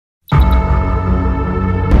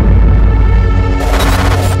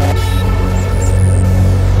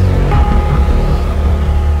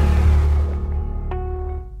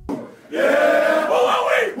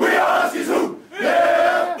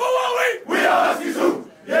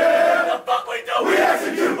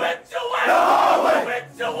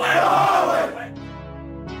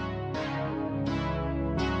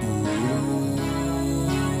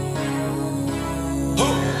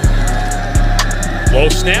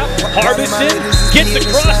snap. Harbison gets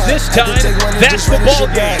across this time. That's the ball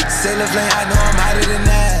game.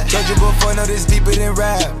 Told you before, know this deeper than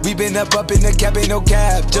rap. We been up in the cap, ain't no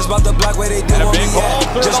cap. Just about the block where they do a big ball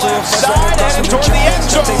through the left side and toward the end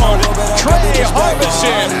zone. Tre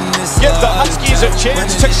Harbison gives the Huskies a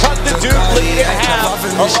chance to cut the Duke lead in half,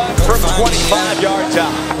 along from 25 yards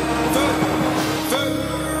out.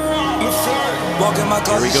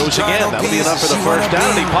 Here he goes again. That'll be enough for the first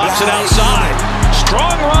down. He pops it outside.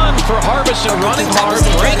 Strong run for Harbison, running hard,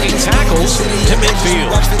 breaking tackles to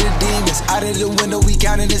midfield. Out of the window, we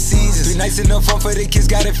counting the seasons. 3 nights in the phone for the kids,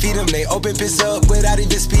 gotta feed them. They open piss up without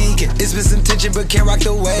even speaking. It's been some tension, but can't rock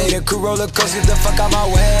the way. The crew roller coaster, get the fuck out my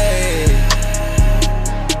way.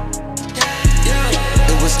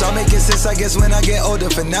 It will start making sense, I guess, when I get older.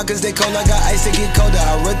 For now, cause they cold, I got ice to get colder.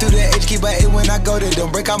 I run through the H, keep by 8 when I go there.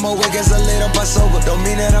 Don't break out my weight, guess I laid up, I sober. Don't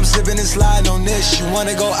mean that I'm slipping and sliding on this. You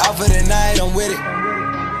wanna go out for the night, I'm with it.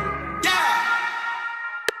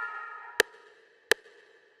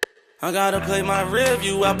 I gotta play my rear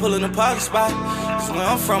view, I pull in the parking spot. That's where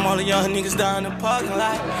I'm from, all the young niggas down in the parking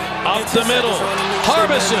lot. Up the middle,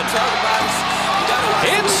 Harbison.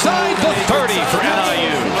 Inside the 30 for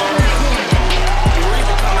NIU.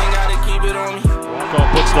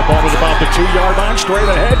 Puts the ball at about the 2-yard line, straight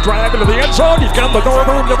ahead, drive into the end zone. He's got the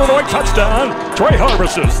Northern Illinois touchdown. Tre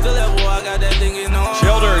Harbison.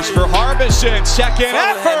 Childers for Harbison, second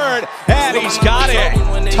effort, and he's got it.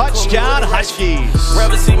 Touchdown, Huskies.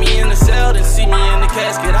 Rather see me in the cell than see me in the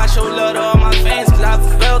casket. I show love to all my fans, cause I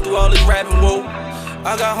fell through all this rapping, whoa.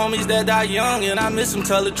 I got homies that die young and I miss them,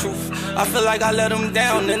 tell the truth. I feel like I let them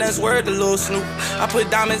down, and that's word to Lil Snoop. I put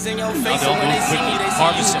diamonds in your face, so when they see me, they see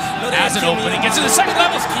Harbison you. has an opening, gets to the second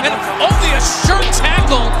level, and only a sure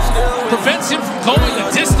tackle prevents him from going the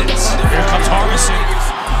distance. Here comes Harbison.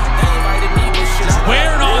 Just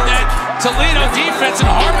wearing on that Toledo defense, and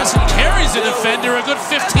Harbison carries the defender a good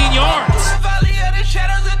 15 yards.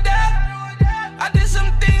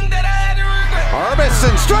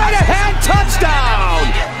 Harbison straight ahead, touchdown!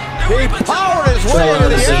 He powered his way into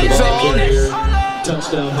the end zone.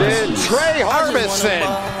 Did Tre Harbison.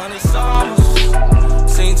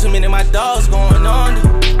 Seen too many of my dogs going under.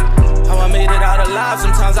 How I made it out alive,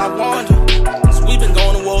 sometimes I wonder. So we been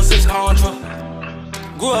going to war since Contra.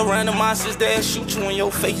 Grew up around the monsters that shoot you in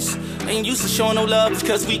your face. Ain't used to showing no love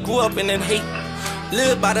because we grew up in that hate.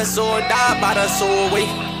 Live by the sword, die by the sword way.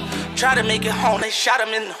 Try to make it home, they shot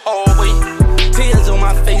him in the hallway. Tears on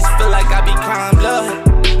my face, feel like I be crying blood.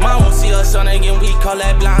 Mom won't see her son again, we call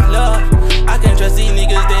that blind love. I can't trust these niggas,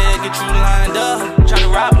 they'll get you lined up. Try to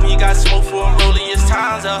rob me, got smoke for him, rolling his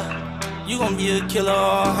times up. You gon' be a killer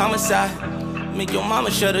or a homicide. Make your mama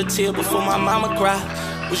shed a tear before my mama cry.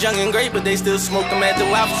 Was young and great, but they still smoked them at the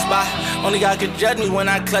waffle spot. Only God could judge me when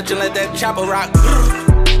I clutch and let that chopper rock.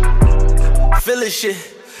 Feelin' shit.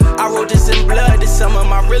 I wrote this in blood, this some of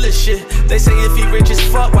my realest shit. They say if he rich as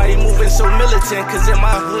fuck, why he moving so militant? Cause in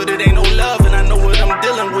my hood it ain't no love and I know what I'm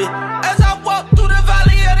dealing with. As I walk through the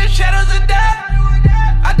valley of the shadows of death,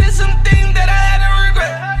 I did some things that I had to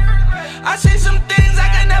regret. I see some things I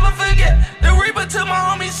can never forget. The Reaper took my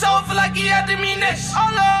homie's soul, feel like he had to me next.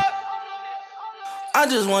 Oh Lord, I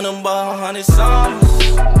just wanna ball 100 songs.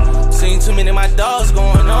 Seen too many of my dogs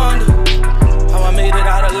going under. How I made it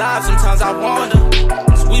out alive, sometimes I wonder.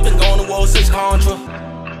 We been going to war since Contra.